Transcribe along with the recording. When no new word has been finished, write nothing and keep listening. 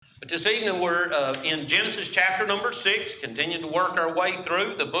This evening we're in Genesis chapter number 6, continuing to work our way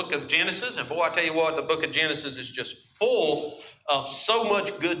through the book of Genesis. And boy, I tell you what, the book of Genesis is just full of so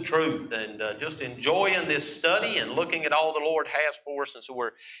much good truth, and just enjoying this study and looking at all the Lord has for us. And so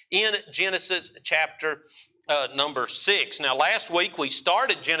we're in Genesis chapter number 6. Now, last week we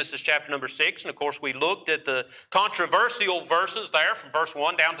started Genesis chapter number 6, and of course we looked at the controversial verses there from verse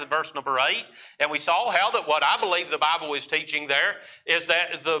 1 down to verse number 8, and we saw how that what I believe the Bible is teaching there is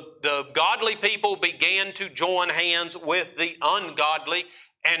that the godly people began to join hands with the ungodly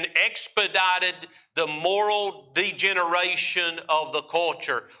and expedited the moral degeneration of the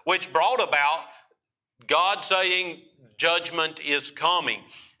culture, which brought about God saying judgment is coming.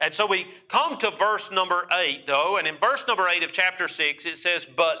 And so we come to verse number 8, though, and in verse number 8 of chapter 6, it says,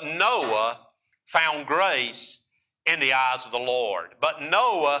 "But Noah found grace in the eyes of the Lord." But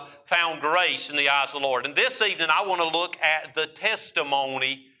Noah found grace in the eyes of the Lord. And this evening, I want to look at the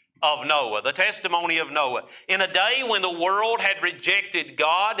testimony of Noah, the testimony of Noah. In a day when the world had rejected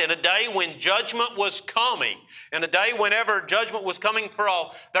God, in a day when judgment was coming, in a day whenever judgment was coming for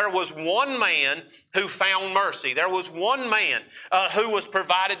all, there was one man who found mercy. There was one man who was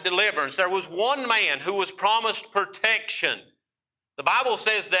provided deliverance. There was one man who was promised protection. The Bible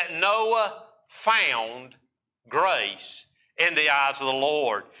says that Noah found grace in the eyes of the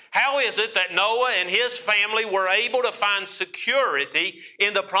Lord. How is it that Noah and his family were able to find security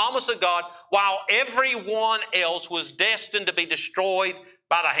in the promise of God while everyone else was destined to be destroyed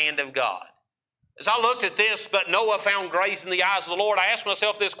by the hand of God? As I looked at this, "But Noah found grace in the eyes of the Lord," I asked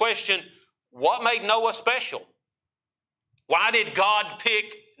myself this question: what made Noah special? Why did God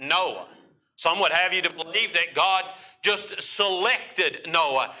pick Noah? Some would have you to believe that God just selected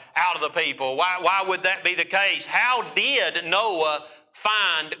Noah out of the people. Why would that be the case? How did Noah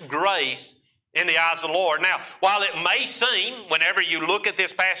find grace in the eyes of the Lord? Now, while it may seem, whenever you look at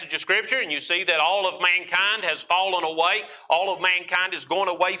this passage of Scripture and you see that all of mankind has fallen away, all of mankind is going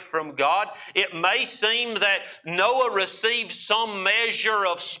away from God, it may seem that Noah received some measure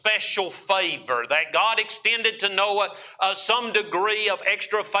of special favor, that God extended to Noah some degree of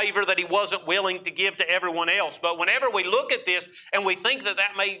extra favor that He wasn't willing to give to everyone else. But whenever we look at this and we think that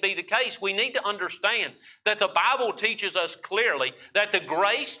that may be the case, we need to understand that the Bible teaches us clearly that the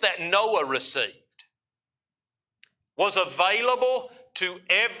grace that Noah received was available to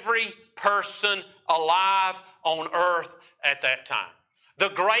every person alive on earth at that time. The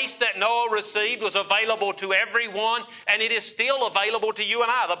grace that Noah received was available to everyone, and it is still available to you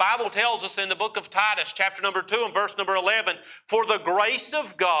and I. The Bible tells us in the book of Titus, chapter number 2 and verse number 11, "For the grace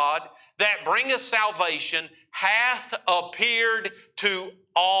of God that bringeth salvation hath appeared to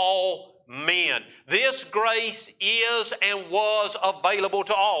all men." This grace is and was available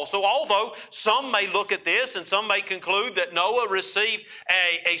to all. So although some may look at this and some may conclude that Noah received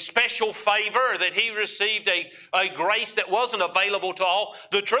a special favor, that he received a grace that wasn't available to all,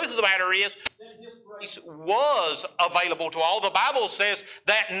 the truth of the matter is that this grace was available to all. The Bible says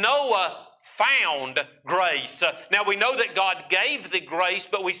that Noah found grace. Now we know that God gave the grace,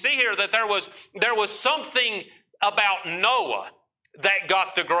 but we see here that there was something about Noah that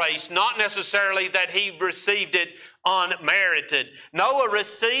got the grace, not necessarily that he received it unmerited. Noah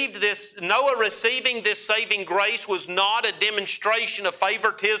receiving this saving grace was not a demonstration of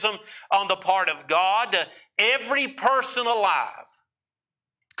favoritism on the part of God. Every person alive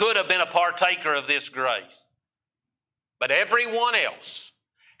could have been a partaker of this grace, but everyone else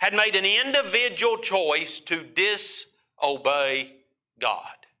had made an individual choice to disobey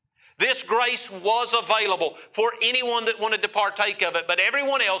God. This grace was available for anyone that wanted to partake of it, but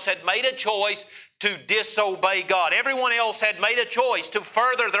everyone else had made a choice to disobey God. Everyone else had made a choice to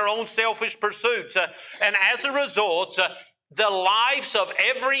further their own selfish pursuits. And as a result, the lives of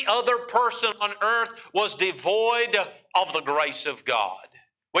every other person on earth was devoid of the grace of God.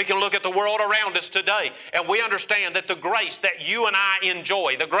 We can look at the world around us today and we understand that the grace that you and I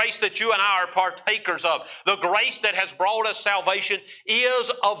enjoy, the grace that you and I are partakers of, the grace that has brought us salvation is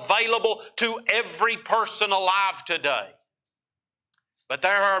available to every person alive today. But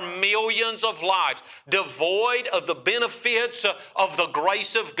there are millions of lives devoid of the benefits of the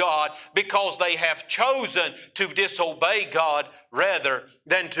grace of God because they have chosen to disobey God rather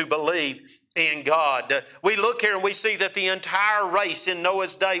than to believe in God. We look here and we see that the entire race in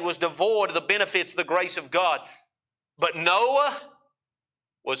Noah's day was devoid of the benefits of the grace of God. But Noah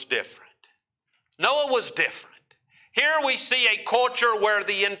was different. Noah was different. Here we see a culture where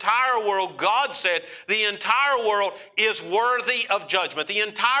the entire world, God said, the entire world is worthy of judgment. The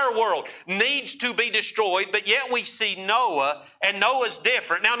entire world needs to be destroyed, but yet we see Noah, and Noah's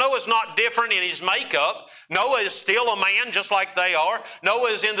different. Now, Noah's not different in his makeup. Noah is still a man just like they are.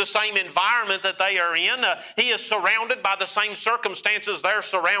 Noah is in the same environment that they are in. He is surrounded by the same circumstances they're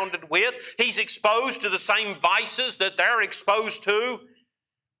surrounded with. He's exposed to the same vices that they're exposed to.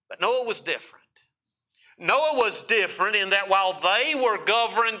 But Noah was different. Noah was different in that while they were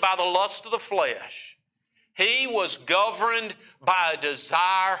governed by the lust of the flesh, he was governed by a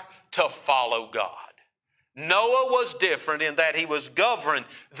desire to follow God. Noah was different in that he was governed.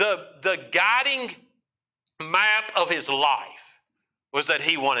 The guiding map of his life was that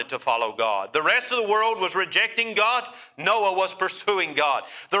he wanted to follow God. The rest of the world was rejecting God. Noah was pursuing God.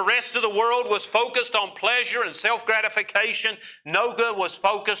 The rest of the world was focused on pleasure and self-gratification. Noah was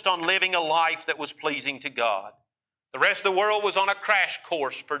focused on living a life that was pleasing to God. The rest of the world was on a crash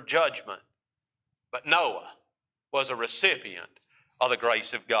course for judgment. But Noah was a recipient of the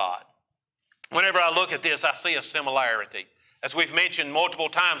grace of God. Whenever I look at this, I see a similarity. As we've mentioned multiple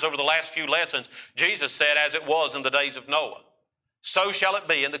times over the last few lessons, Jesus said, as it was in the days of Noah, so shall it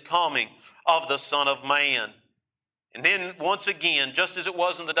be in the coming of the Son of Man. And then once again, just as it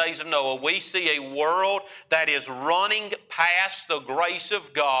was in the days of Noah, we see a world that is running past the grace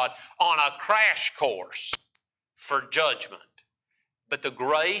of God on a crash course for judgment. But the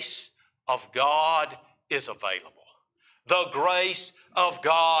grace of God is available. The grace of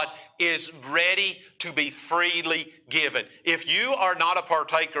God is ready to be freely given. If you are not a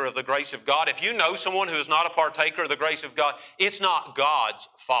partaker of the grace of God, if you know someone who is not a partaker of the grace of God, it's not God's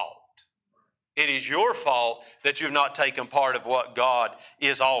fault. It is your fault that you've not taken part of what God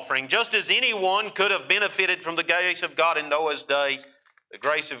is offering. Just as anyone could have benefited from the grace of God in Noah's day, the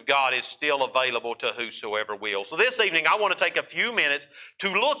grace of God is still available to whosoever will. So this evening I want to take a few minutes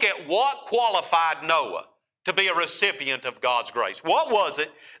to look at what qualified Noah to be a recipient of God's grace. What was it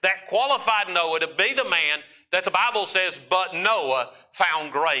that qualified Noah to be the man that the Bible says, but Noah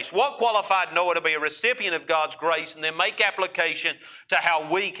found grace? What qualified Noah to be a recipient of God's grace, and then make application to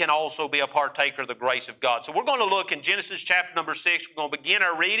how we can also be a partaker of the grace of God? So we're going to look in Genesis chapter number 6. We're going to begin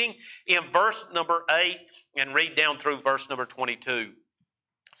our reading in verse number 8 and read down through verse number 22.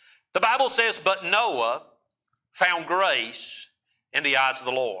 The Bible says, but Noah found grace in the eyes of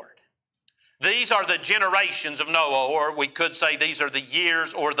the Lord. These are the generations of Noah, or we could say these are the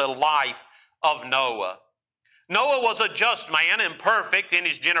years or the life of Noah. Noah was a just man and perfect in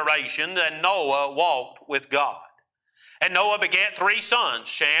his generation, and Noah walked with God. And Noah begat 3 sons,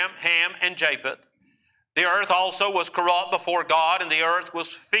 Shem, Ham, and Japheth. The earth also was corrupt before God, and the earth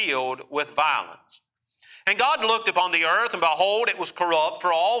was filled with violence. And God looked upon the earth, and behold, it was corrupt,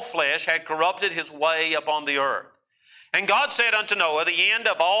 for all flesh had corrupted his way upon the earth. And God said unto Noah, the end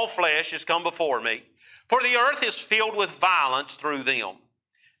of all flesh is come before me, for the earth is filled with violence through them.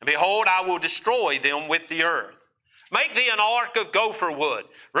 And behold, I will destroy them with the earth. Make thee an ark of gopher wood.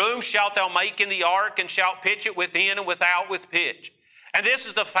 Room shalt thou make in the ark, and shalt pitch it within and without with pitch. And this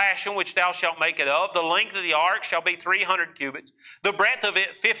is the fashion which thou shalt make it of. The length of the ark shall be 300 cubits, the breadth of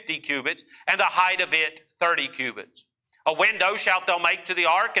it 50 cubits, and the height of it 30 cubits. A window shalt thou make to the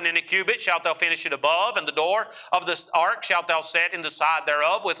ark, and in a cubit shalt thou finish it above, and the door of the ark shalt thou set in the side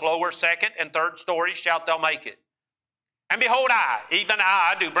thereof, with lower, second, and third stories shalt thou make it. And behold, I, even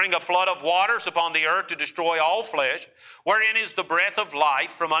I, do bring a flood of waters upon the earth to destroy all flesh, wherein is the breath of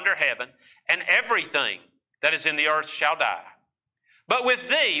life from under heaven, and everything that is in the earth shall die. But with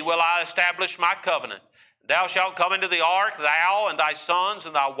thee will I establish my covenant. Thou shalt come into the ark, thou and thy sons,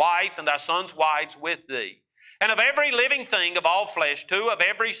 and thy wife, and thy sons' wives with thee. And of every living thing of all flesh, 2 of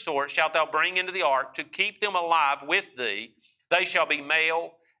every sort shalt thou bring into the ark, to keep them alive with thee. They shall be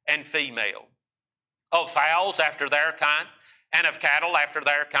male and female. Of fowls after their kind, and of cattle after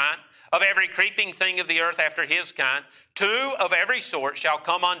their kind, of every creeping thing of the earth after his kind, 2 of every sort shall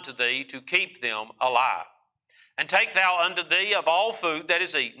come unto thee, to keep them alive. And take thou unto thee of all food that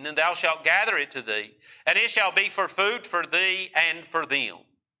is eaten, and thou shalt gather it to thee, and it shall be for food for thee and for them.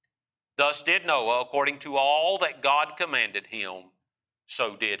 Thus did Noah, according to all that God commanded him,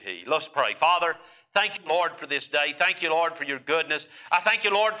 so did he. Let's pray. Father, thank you, Lord, for this day. Thank you, Lord, for your goodness. I thank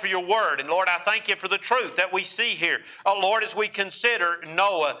you, Lord, for your word. And Lord, I thank you for the truth that we see here. Oh, Lord, as we consider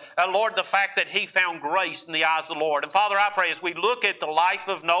Noah, Lord, the fact that he found grace in the eyes of the Lord. And Father, I pray as we look at the life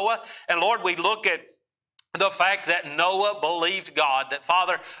of Noah, and Lord, we look at the fact that Noah believed God. That,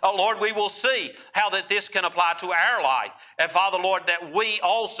 Father, Lord, we will see how that this can apply to our life. And, Father, Lord, that we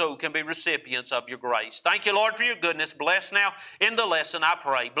also can be recipients of your grace. Thank you, Lord, for your goodness. Bless now in the lesson, I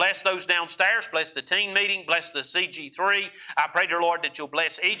pray. Bless those downstairs. Bless the teen meeting. Bless the CG3. I pray, dear Lord, that you'll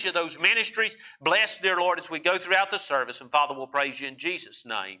bless each of those ministries. Bless, dear Lord, as we go throughout the service. And, Father, we'll praise you in Jesus'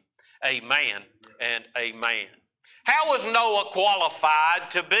 name. Amen and amen. How was Noah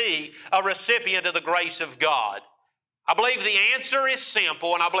qualified to be a recipient of the grace of God? I believe the answer is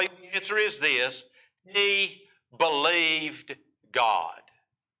simple, and I believe the answer is this: he believed God.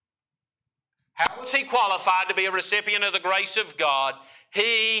 How was he qualified to be a recipient of the grace of God?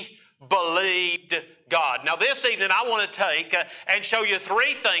 He believed God. Now this evening I want to take and show you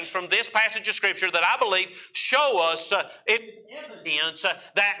three things from this passage of Scripture that I believe show us evidence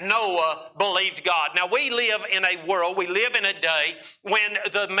that Noah believed God. Now we live in a world, we live in a day when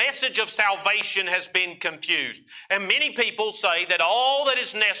the message of salvation has been confused. And many people say that all that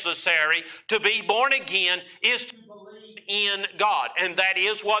is necessary to be born again is to in God. And that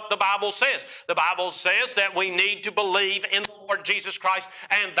is what the Bible says. The Bible says that we need to believe in the Lord Jesus Christ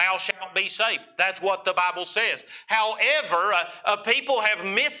and thou shalt be saved. That's what the Bible says. However, people have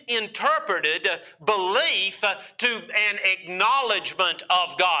misinterpreted belief to an acknowledgement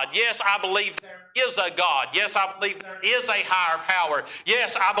of God. Yes, I believe there is a God. Yes, I believe there is a higher power.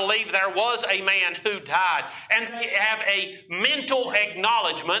 Yes, I believe there was a man who died. And they have a mental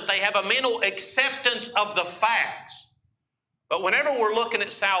acknowledgement. They have a mental acceptance of the facts. But whenever we're looking at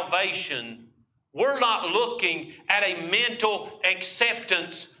salvation, we're not looking at a mental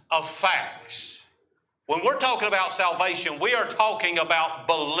acceptance of facts. When we're talking about salvation, we are talking about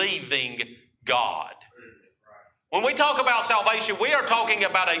believing God. When we talk about salvation, we are talking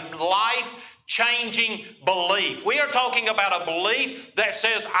about a life-changing belief. We are talking about a belief that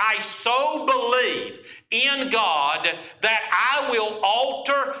says, I so believe in God that I will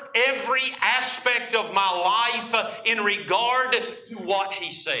alter every aspect of my life in regard to what He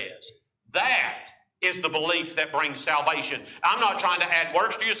says. That is the belief that brings salvation. I'm not trying to add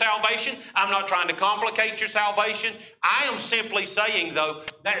works to your salvation. I'm not trying to complicate your salvation. I am simply saying, though,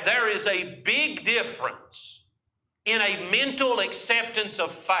 that there is a big difference in a mental acceptance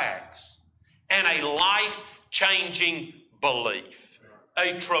of facts and a life-changing belief.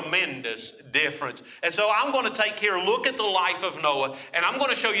 A tremendous difference. And so I'm going to take here a look at the life of Noah, and I'm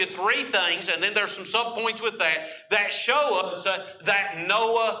going to show you three things, and then there's some subpoints with that show us that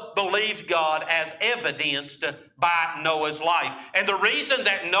Noah believed God as evidenced by Noah's life. And the reason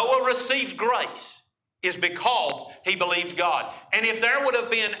that Noah received grace is because he believed God. And if there would have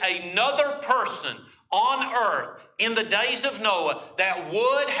been another person on earth in the days of Noah that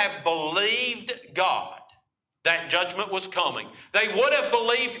would have believed God, that judgment was coming. They would have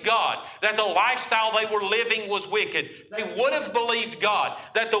believed God that the lifestyle they were living was wicked. They would have believed God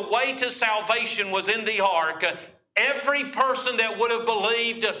that the way to salvation was in the ark. Every person that would have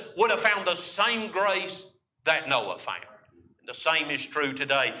believed would have found the same grace that Noah found. The same is true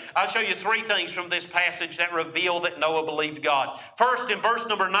today. I'll show you three things from this passage that reveal that Noah believed God. First, in verse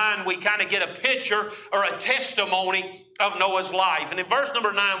number 9, we kind of get a picture or a testimony of Noah's life. And in verse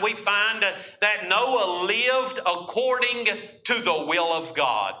number 9, we find that Noah lived according to the will of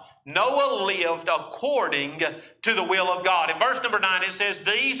God. Noah lived according to the will of God. In verse number 9, it says,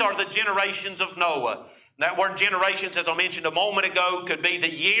 these are the generations of Noah. That word generations, as I mentioned a moment ago, could be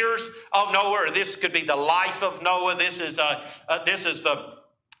the years of Noah, or this could be the life of Noah. This is the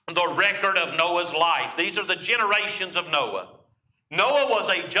record of Noah's life. These are the generations of Noah. Noah was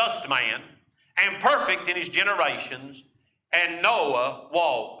a just man and perfect in his generations, and Noah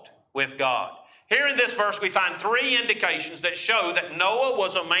walked with God. Here in this verse, we find three indications that show that Noah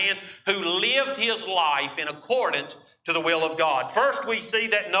was a man who lived his life in accordance to the will of God. First, we see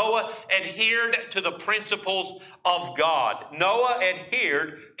that Noah adhered to the principles of God. Noah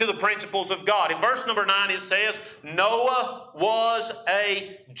adhered to the principles of God. In verse number 9, it says, Noah was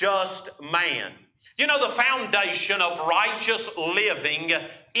a just man. You know, the foundation of righteous living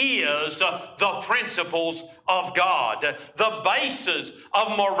is the principles of God. The basis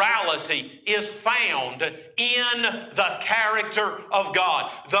of morality is found in the character of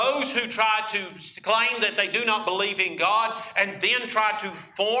God. Those who try to claim that they do not believe in God and then try to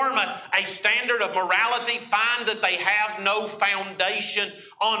form a standard of morality find that they have no foundation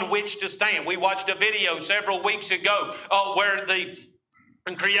on which to stand. We watched a video several weeks ago where the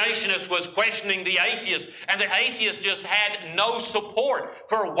And creationist was questioning the atheist, and the atheist just had no support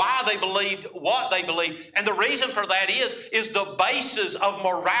for why they believed what they believed. And the reason for that is the basis of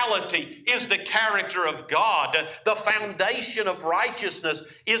morality is the character of God. The foundation of righteousness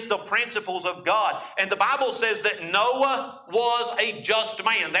is the principles of God. And the Bible says that Noah was a just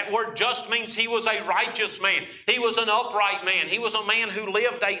man. That word just means he was a righteous man. He was an upright man. He was a man who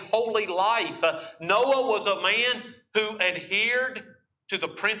lived a holy life. Noah was a man who adhered to the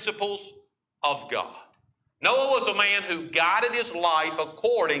principles of God. Noah was a man who guided his life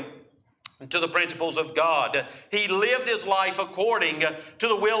according to the principles of God. He lived his life according to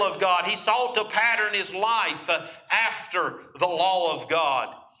the will of God. He sought to pattern his life after the law of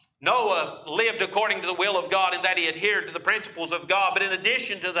God. Noah lived according to the will of God in that he adhered to the principles of God. But in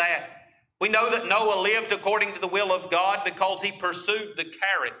addition to that, we know that Noah lived according to the will of God because he pursued the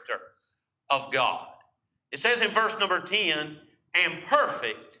character of God. It says in verse number 10, and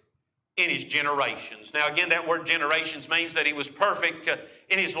perfect in his generations. Now again, that word generations means that he was perfect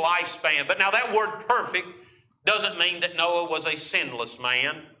in his lifespan. But now that word perfect doesn't mean that Noah was a sinless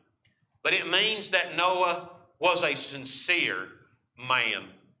man, but it means that Noah was a sincere man.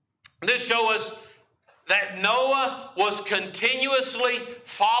 This shows us that Noah was continuously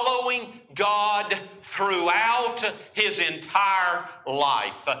following God throughout his entire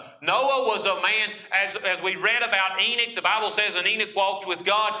life. Noah was a man, as we read about Enoch, the Bible says, and Enoch walked with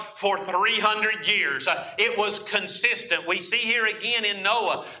God for 300 years. It was consistent. We see here again in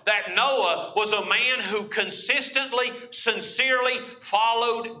Noah that Noah was a man who consistently, sincerely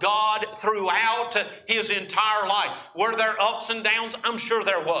followed God throughout his entire life. Were there ups and downs? I'm sure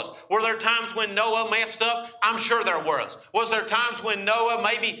there was. Were there times when Noah messed up? I'm sure there was. Was there times when Noah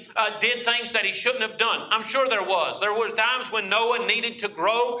maybe did things that he shouldn't have done? I'm sure there was. There were times when Noah needed to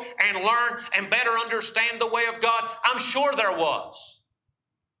grow and learn and better understand the way of God. I'm sure there was.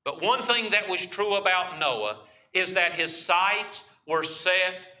 But one thing that was true about Noah is that his sights were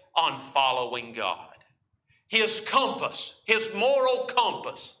set on following God. His compass, his moral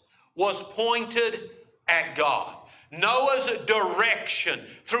compass, was pointed at God. Noah's direction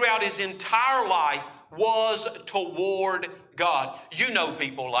throughout his entire life was toward God. You know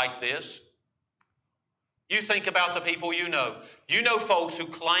people like this. You think about the people you know. You know folks who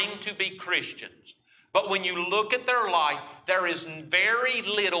claim to be Christians, but when you look at their life, there is very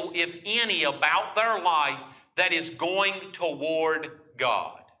little, if any, about their life that is going toward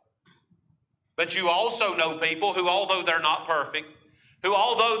God. But you also know people who, although they're not perfect, who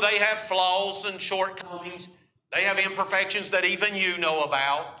although they have flaws and shortcomings, they have imperfections that even you know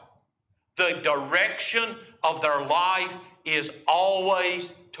about, the direction of their life is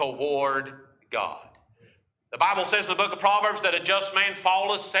always toward God. The Bible says in the book of Proverbs that a just man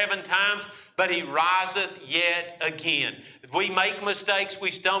falleth 7 times, but he riseth yet again. If we make mistakes, we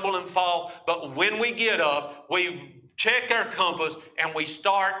stumble and fall, but when we get up, we check our compass and we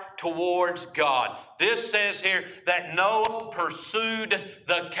start towards God. This says here that Noah pursued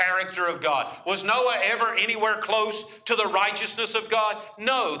the character of God. Was Noah ever anywhere close to the righteousness of God?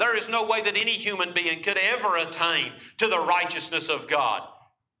 No, there is no way that any human being could ever attain to the righteousness of God.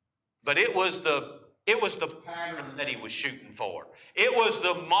 But it was the pattern that he was shooting for. It was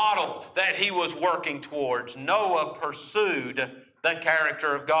the model that he was working towards. Noah pursued the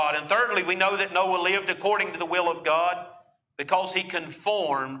character of God. And thirdly, we know that Noah lived according to the will of God because he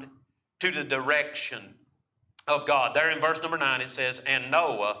conformed to the direction of God. There in verse number 9 it says, and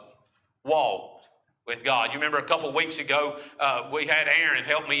Noah walked with God. You remember a couple weeks ago, we had Aaron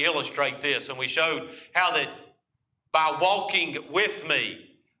help me illustrate this, and we showed how that by walking with me,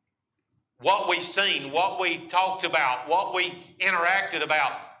 what we seen, what we talked about, what we interacted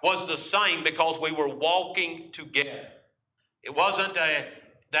about was the same because we were walking together. It wasn't that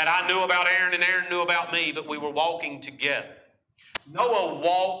I knew about Aaron and Aaron knew about me, but we were walking together. Noah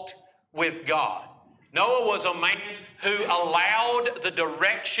walked with God. Noah was a man who allowed the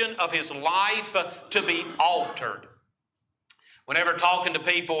direction of his life to be altered. Whenever talking to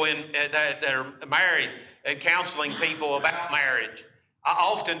people that are married and counseling people about marriage, I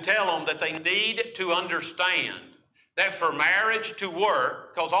often tell them that they need to understand that for marriage to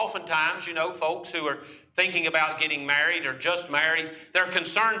work, because oftentimes, you know, folks who are thinking about getting married or just married, they're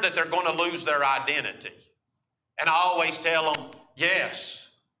concerned that they're going to lose their identity. And I always tell them, yes,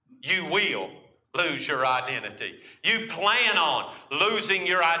 you will lose your identity. You plan on losing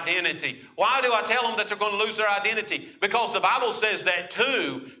your identity. Why do I tell them that they're going to lose their identity? Because the Bible says that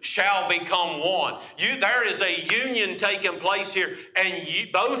two shall become one. There is a union taking place here, and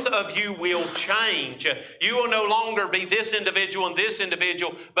both of you will change. You will no longer be this individual and this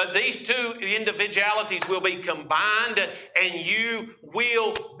individual, but these two individualities will be combined, and you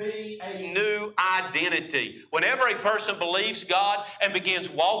will be a new identity. Whenever a person believes God and begins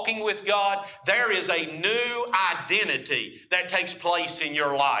walking with God, there is a new identity that takes place in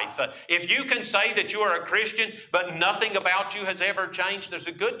your life. If you can say that you are a Christian, but nothing about you has ever changed, there's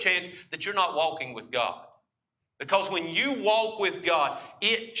a good chance that you're not walking with God. Because when you walk with God,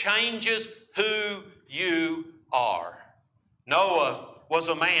 it changes who you are. Noah was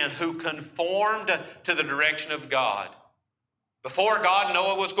a man who conformed to the direction of God. Before God,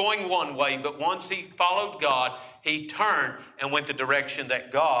 Noah was going one way, but once he followed God, he turned and went the direction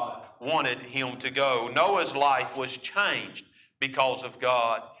that God wanted him to go. Noah's life was changed because of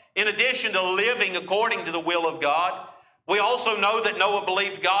God. In addition to living according to the will of God, we also know that Noah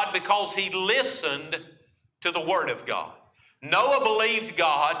believed God because he listened to the Word of God. Noah believed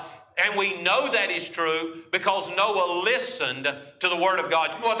God, and we know that is true because Noah listened to the Word of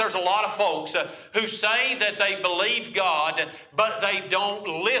God. You know what? There's a lot of folks who say that they believe God, but they don't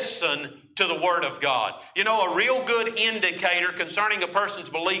listen to the Word of God. You know, a real good indicator concerning a person's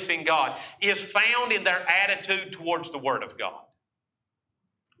belief in God is found in their attitude towards the Word of God.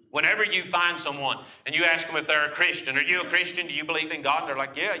 Whenever you find someone and you ask them if they're a Christian, are you a Christian? Do you believe in God? And they're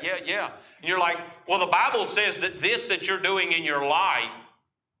like, yeah. And you're like, well, the Bible says that this that you're doing in your life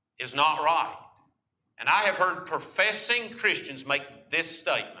is not right. And I have heard professing Christians make this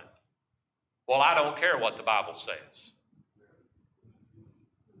statement. Well, I don't care what the Bible says.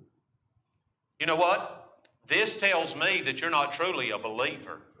 You know what? This tells me that you're not truly a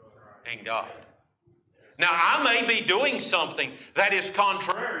believer in God. Now, I may be doing something that is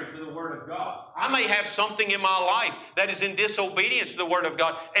contrary to the Word of God. I may have something in my life that is in disobedience to the Word of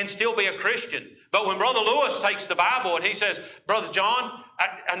God and still be a Christian. But when Brother Lewis takes the Bible and he says, Brother John,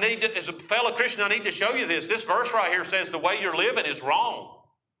 I need to, as a fellow Christian, I need to show you this. This verse right here says the way you're living is wrong.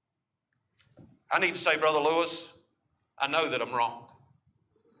 I need to say, Brother Lewis, I know that I'm wrong.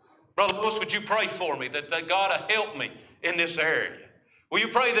 Brother Lewis, would you pray for me that God will help me in this area? Will you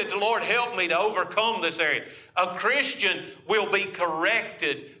pray that the Lord help me to overcome this area? A Christian will be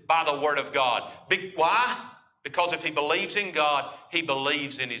corrected by the Word of God. Why? Because if he believes in God, he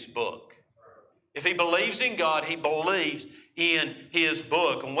believes in His book. If he believes in God, he believes in His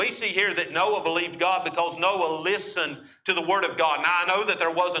book. And we see here that Noah believed God because Noah listened to the Word of God. Now, I know that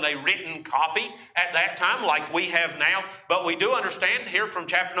there wasn't a written copy at that time like we have now, but we do understand here from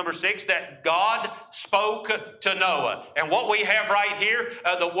chapter number 6 that God spoke to Noah. And what we have right here,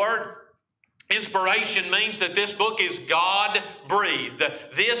 the word inspiration means that this book is God-breathed.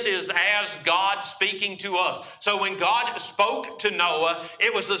 This is as God speaking to us. So when God spoke to Noah,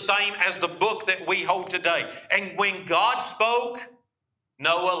 it was the same as the book that we hold today. And when God spoke,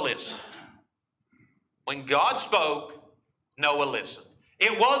 Noah listened. When God spoke, Noah listened.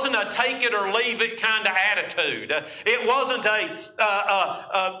 It wasn't a take it or leave it kind of attitude. It wasn't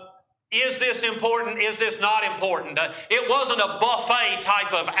is this important? Is this not important? It wasn't a buffet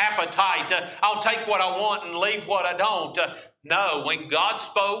type of appetite. I'll take what I want and leave what I don't. No, when God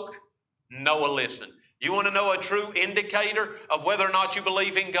spoke, Noah listened. You want to know a true indicator of whether or not you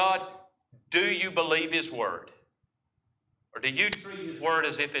believe in God? Do you believe His Word? Or do you treat His Word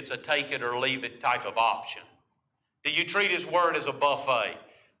as if it's a take it or leave it type of option? Do you treat His Word as a buffet?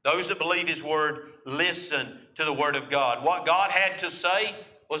 Those that believe His Word listen to the Word of God. What God had to say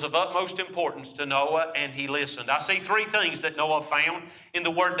was of utmost importance to Noah, and he listened. I see three things that Noah found in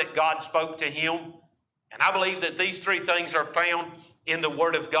the Word that God spoke to him, and I believe that these three things are found in the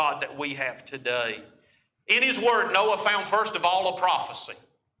Word of God that we have today. In His Word, Noah found, first of all, a prophecy.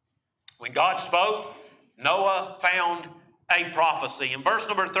 When God spoke, Noah found a prophecy. In verse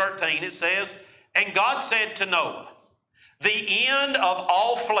number 13, it says, "And God said to Noah, the end of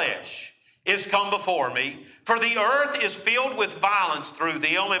all flesh is come before me, for the earth is filled with violence through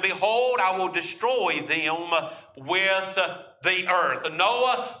them, and behold, I will destroy them with the earth."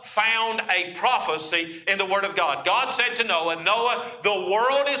 Noah found a prophecy in the Word of God. God said to Noah, Noah, the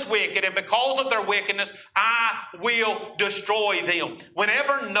world is wicked, and because of their wickedness, I will destroy them.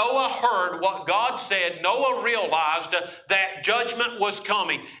 Whenever Noah heard what God said, Noah realized that judgment was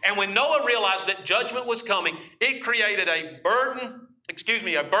coming. And when Noah realized that judgment was coming, it created a burden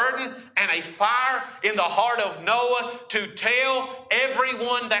and a fire in the heart of Noah to tell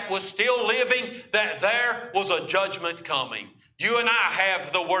everyone that was still living that there was a judgment coming. You and I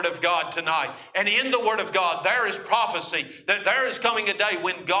have the Word of God tonight. And in the Word of God, there is prophecy that there is coming a day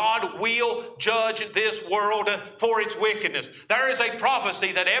when God will judge this world for its wickedness. There is a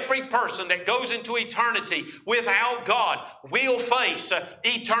prophecy that every person that goes into eternity without God will face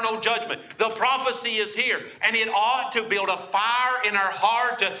eternal judgment. The prophecy is here, and it ought to build a fire in our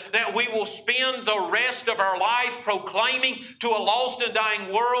heart that we will spend the rest of our life proclaiming to a lost and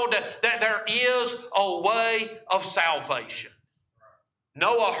dying world that there is a way of salvation.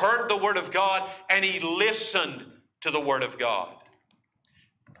 Noah heard the Word of God and he listened to the Word of God.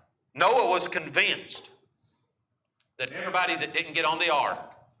 Noah was convinced that everybody that didn't get on the ark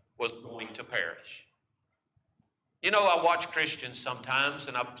was going to perish. You know, I watch Christians sometimes,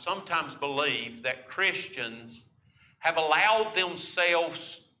 and I sometimes believe that Christians have allowed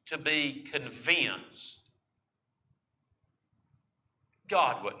themselves to be convinced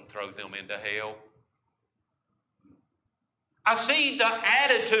God wouldn't throw them into hell. I see the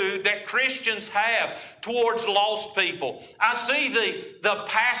attitude that Christians have towards lost people. I see the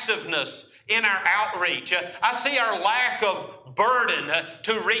passiveness in our outreach. I see our lack of burden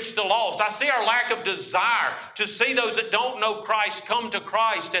to reach the lost. I see our lack of desire to see those that don't know Christ come to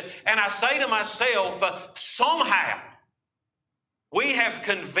Christ. And I say to myself, somehow we have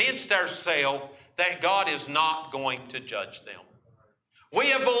convinced ourselves that God is not going to judge them. We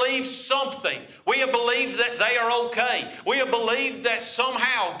have believed something. We have believed that they are okay. We have believed that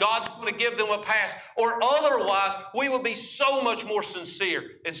somehow God's going to give them a pass. Or otherwise, we would be so much more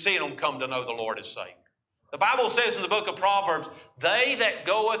sincere in seeing them come to know the Lord as Savior. The Bible says in the book of Proverbs, he that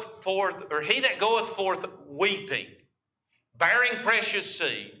goeth forth weeping, bearing precious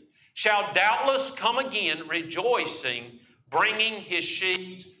seed, shall doubtless come again rejoicing, bringing his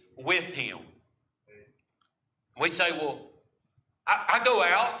sheaves with him. We say, well, I go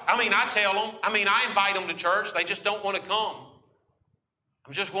out, I tell them, I invite them to church, they just don't want to come.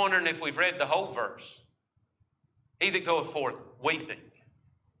 I'm just wondering if we've read the whole verse. He that goeth forth weeping.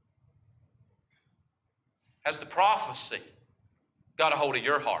 Has the prophecy got a hold of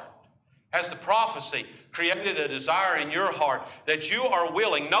your heart? Has the prophecy created a desire in your heart that you are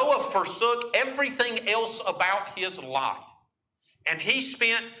willing? Noah forsook everything else about his life, and he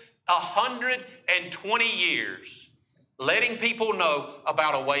spent 120 years letting people know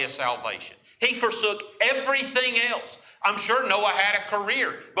about a way of salvation. He forsook everything else. I'm sure Noah had a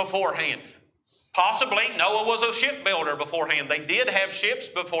career beforehand. Possibly Noah was a shipbuilder beforehand. They did have ships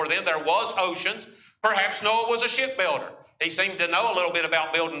before then. There was oceans. Perhaps Noah was a shipbuilder. He seemed to know a little bit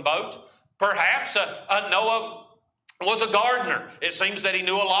about building boats. Perhaps Noah was a gardener. It seems that he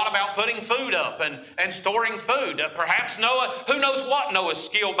knew a lot about putting food up and storing food. Perhaps Noah, who knows what Noah's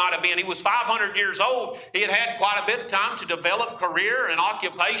skill might have been. He was 500 years old. He had had quite a bit of time to develop career and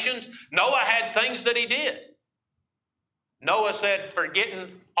occupations. Noah had things that he did. Noah said,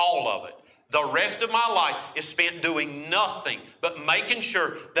 forgetting all of it, the rest of my life is spent doing nothing but making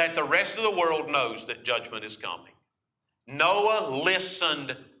sure that the rest of the world knows that judgment is coming. Noah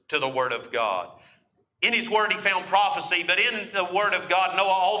listened to the Word of God. In his Word he found prophecy, but in the Word of God Noah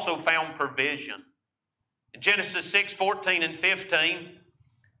also found provision. In Genesis 6:14 and 15,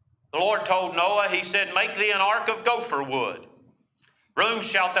 the Lord told Noah, he said, make thee an ark of gopher wood. Rooms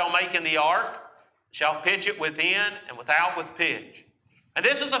shalt thou make in the ark, shalt pitch it within and without with pitch. And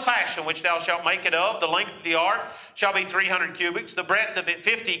this is the fashion which thou shalt make it of. The length of the ark shall be 300 cubits, the breadth of it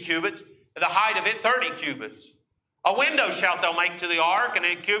 50 cubits, and the height of it 30 cubits. A window shalt thou make to the ark, and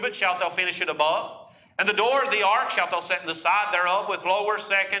in cubits shalt thou finish it above. And the door of the ark shalt thou set in the side thereof, with lower,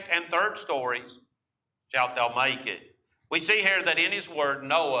 second, and third stories shalt thou make it. We see here that in his Word,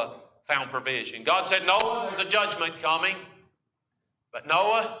 Noah found provision. God said, Noah, there's a judgment coming. But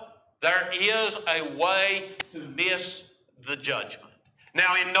Noah, there is a way to miss the judgment.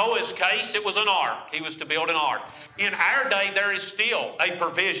 Now, in Noah's case, it was an ark. He was to build an ark. In our day, there is still a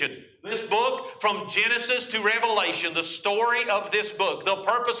provision. This book, from Genesis to Revelation, the story of this book, the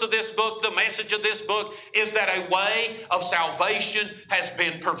purpose of this book, the message of this book is that a way of salvation has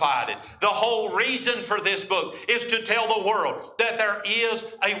been provided. The whole reason for this book is to tell the world that there is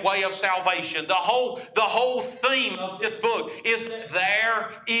a way of salvation. The whole theme of this book is that there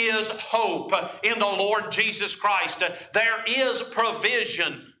is hope in the Lord Jesus Christ. There is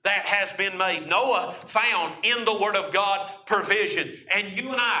provision that has been made. Noah found in the Word of God provision. And you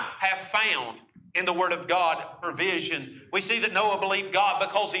and I have found in the Word of God provision. We see that Noah believed God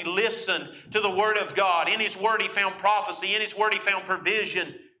because he listened to the Word of God. In his Word he found prophecy. In his Word he found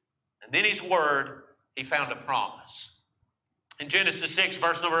provision. And in his Word he found a promise. In Genesis 6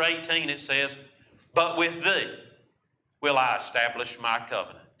 verse number 18 it says, but with thee will I establish my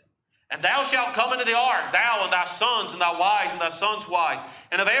covenant, And thou shalt come into the ark, thou and thy sons and thy wives and thy sons' wives,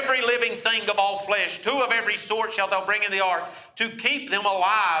 and of every living thing of all flesh, 2 of every sort shalt thou bring in the ark, to keep them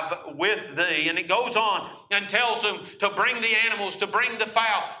alive with thee. And it goes on and tells them to bring the animals, to bring the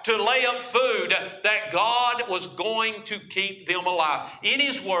fowl, to lay up food, that God was going to keep them alive. In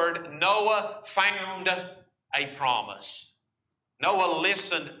His Word, Noah found a promise. Noah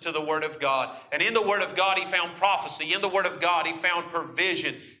listened to the Word of God. And in the Word of God, he found prophecy. In the Word of God, he found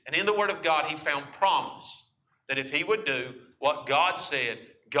provision. And in the Word of God, he found promise that if he would do what God said,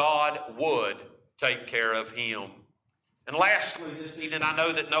 God would take care of him. And lastly, this evening, I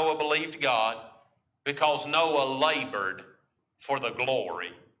know that Noah believed God because Noah labored for the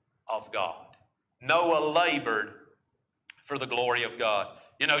glory of God. Noah labored for the glory of God.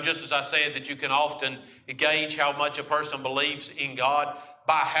 You know, just as I said that you can often gauge how much a person believes in God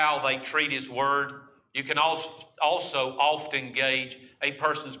by how they treat His Word, you can also often gauge a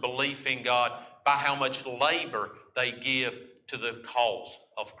person's belief in God by how much labor they give to the cause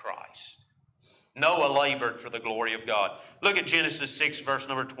of Christ. Noah labored for the glory of God. Look at Genesis 6, verse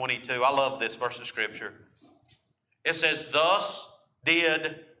number 22. I love this verse of Scripture. It says, "Thus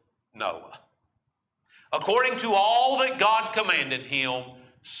did Noah. According to all that God commanded him,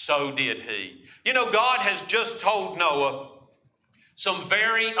 so did he." You know, God has just told Noah some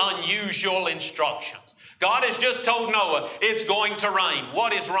very unusual instructions. God has just told Noah it's going to rain.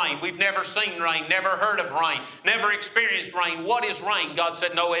 What is rain? We've never seen rain, never heard of rain, never experienced rain. What is rain? God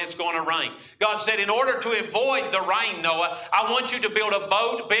said, Noah, it's going to rain. God said, in order to avoid the rain, Noah, I want you to build a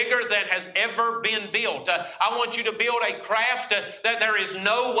boat bigger than has ever been built. I want you to build a craft that there is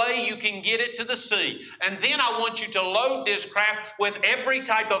no way you can get it to the sea. And then I want you to load this craft with every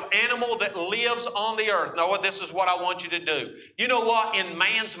type of animal that lives on the earth. Noah, this is what I want you to do. You know what? In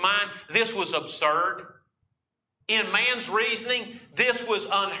man's mind, this was absurd. In man's reasoning, this was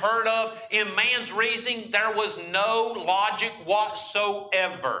unheard of. In man's reasoning, there was no logic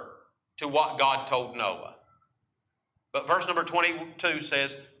whatsoever to what God told Noah. But verse number 22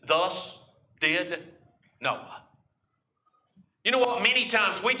 says, "Thus did Noah." You know what? Many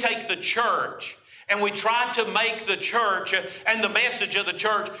times we take the church and we try to make the church and the message of the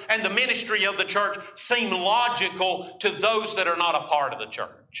church and the ministry of the church seem logical to those that are not a part of the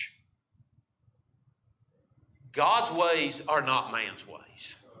church. God's ways are not man's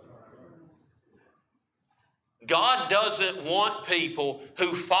ways. God doesn't want people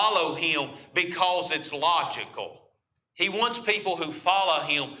who follow Him because it's logical. He wants people who follow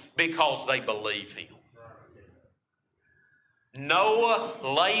Him because they believe Him. Noah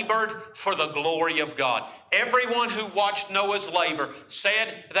labored for the glory of God. Everyone who watched Noah's labor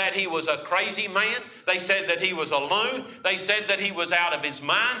said that he was a crazy man. They said that he was a loon. They said that he was out of his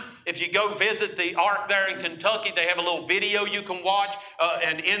mind. If you go visit the ark there in Kentucky, they have a little video you can watch.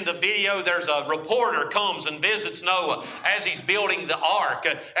 And in the video, there's a reporter comes and visits Noah as he's building the ark.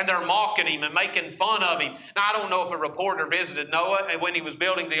 And they're mocking him and making fun of him. Now, I don't know if a reporter visited Noah when he was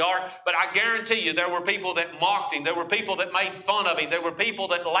building the ark, but I guarantee you there were people that mocked him. There were people that made fun of him. There were people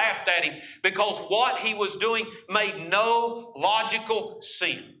that laughed at him because what he was doing made no logical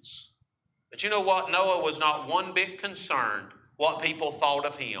sense. But you know what? Noah was not one bit concerned what people thought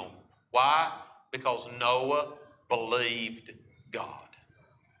of him. Why? Because Noah believed God.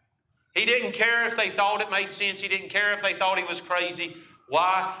 He didn't care if they thought it made sense. He didn't care if they thought he was crazy.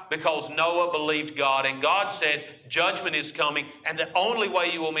 Why? Because Noah believed God. And God said, judgment is coming, and the only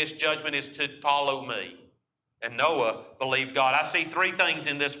way you will miss judgment is to follow me. And Noah believed God. I see 3 things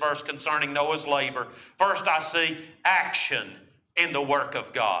in this verse concerning Noah's labor. First, I see action in the work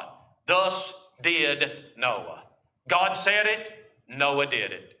of God. Thus did Noah. God said it, Noah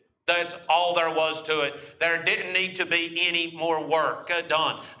did it. That's all there was to it. There didn't need to be any more work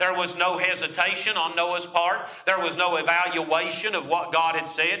done. There was no hesitation on Noah's part. There was no evaluation of what God had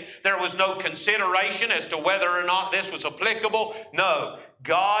said. There was no consideration as to whether or not this was applicable. No.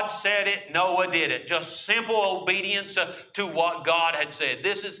 God said it, Noah did it. Just simple obedience to what God had said.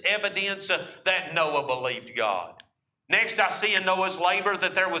 This is evidence that Noah believed God. Next, I see in Noah's labor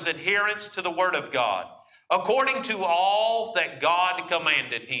that there was adherence to the Word of God, according to all that God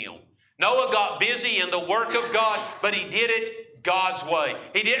commanded him. Noah got busy in the work of God, but he did it God's way.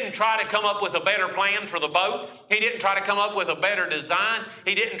 He didn't try to come up with a better plan for the boat. He didn't try to come up with a better design.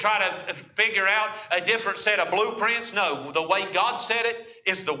 He didn't try to figure out a different set of blueprints. No, the way God said it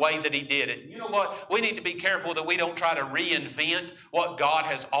is the way that He did it. You know what? We need to be careful that we don't try to reinvent what God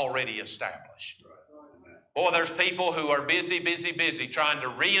has already established. Boy, there's people who are busy trying to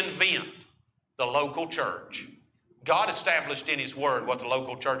reinvent the local church. God established in His Word what the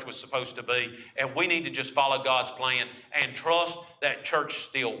local church was supposed to be, and we need to just follow God's plan and trust that church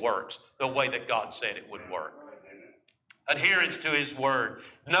still works the way that God said it would work. Adherence to His Word.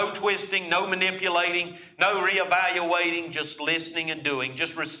 No twisting, no manipulating, no reevaluating, just listening and doing,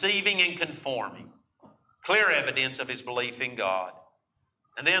 just receiving and conforming. Clear evidence of his belief in God.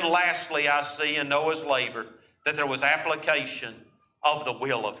 And then lastly, I see in Noah's labor that there was application of the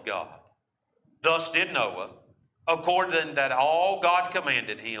will of God. Thus did Noah, according that all God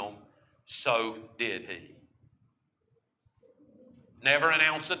commanded him, so did he. Never an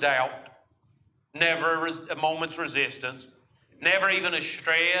ounce of doubt, never a moment's resistance, never even a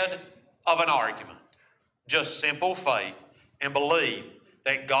shred of an argument. Just simple faith and belief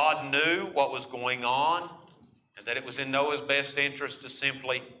that God knew what was going on and that it was in Noah's best interest to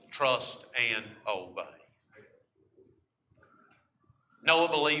simply trust and obey. Noah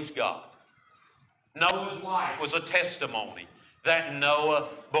believed God. Noah's life was a testimony that Noah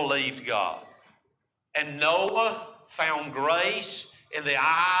believed God. And Noah found grace in the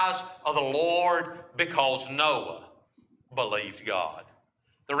eyes of the Lord because Noah believed God.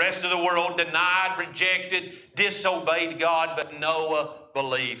 The rest of the world denied, rejected, disobeyed God, but Noah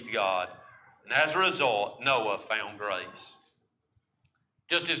believed God. And as a result, Noah found grace.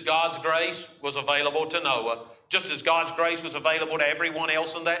 Just as God's grace was available to Noah, just as God's grace was available to everyone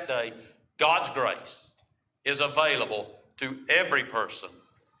else in that day, God's grace is available to every person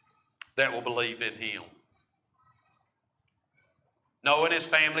that will believe in Him. Noah and his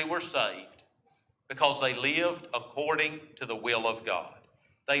family were saved because they lived according to the will of God.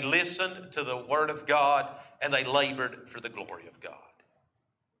 They listened to the Word of God and they labored for the glory of God.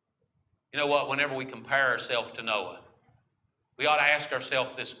 You know what? Whenever we compare ourselves to Noah, we ought to ask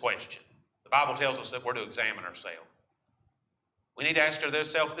ourselves this question. The Bible tells us that we're to examine ourselves. We need to ask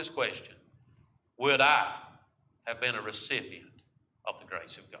ourselves this question. Would I have been a recipient of the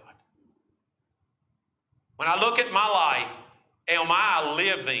grace of God? When I look at my life, am I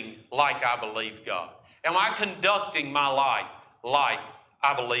living like I believe God? Am I conducting my life like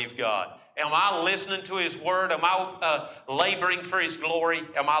I believe God? Am I listening to His Word? Am I laboring for His glory?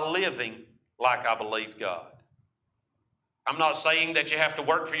 Am I living like I believe God? I'm not saying that you have to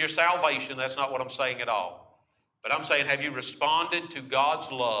work for your salvation. That's not what I'm saying at all. But I'm saying, have you responded to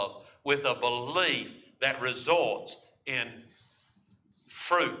God's love with a belief that results in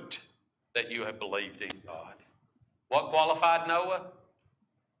fruit that you have believed in God? What qualified Noah?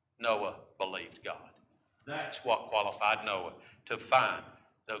 Noah believed God. That's what qualified Noah to find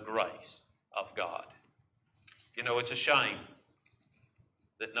the grace of God. You know, it's a shame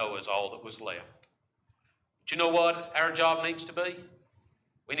that Noah is all that was left. But you know what our job needs to be?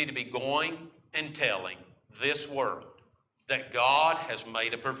 We need to be going and telling this world that God has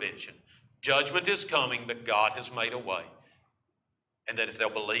made a provision. Judgment is coming, but God has made a way. And that if they'll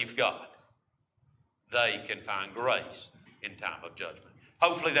believe God, they can find grace in time of judgment.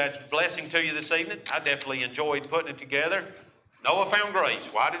 Hopefully that's a blessing to you this evening. I definitely enjoyed putting it together. Noah found grace.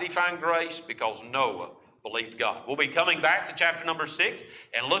 Why did he find grace? Because Noah believed God. We'll be coming back to chapter number 6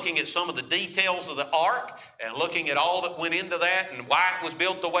 and looking at some of the details of the ark and looking at all that went into that and why it was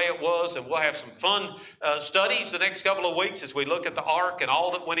built the way it was. And we'll have some fun studies the next couple of weeks as we look at the ark and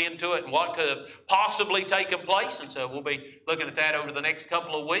all that went into it and what could have possibly taken place. And so we'll be looking at that over the next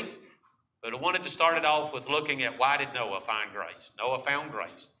couple of weeks. But I wanted to start it off with looking at why did Noah find grace? Noah found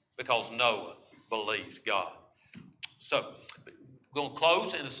grace because Noah believed God. So we're going to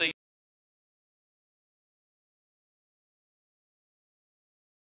close and see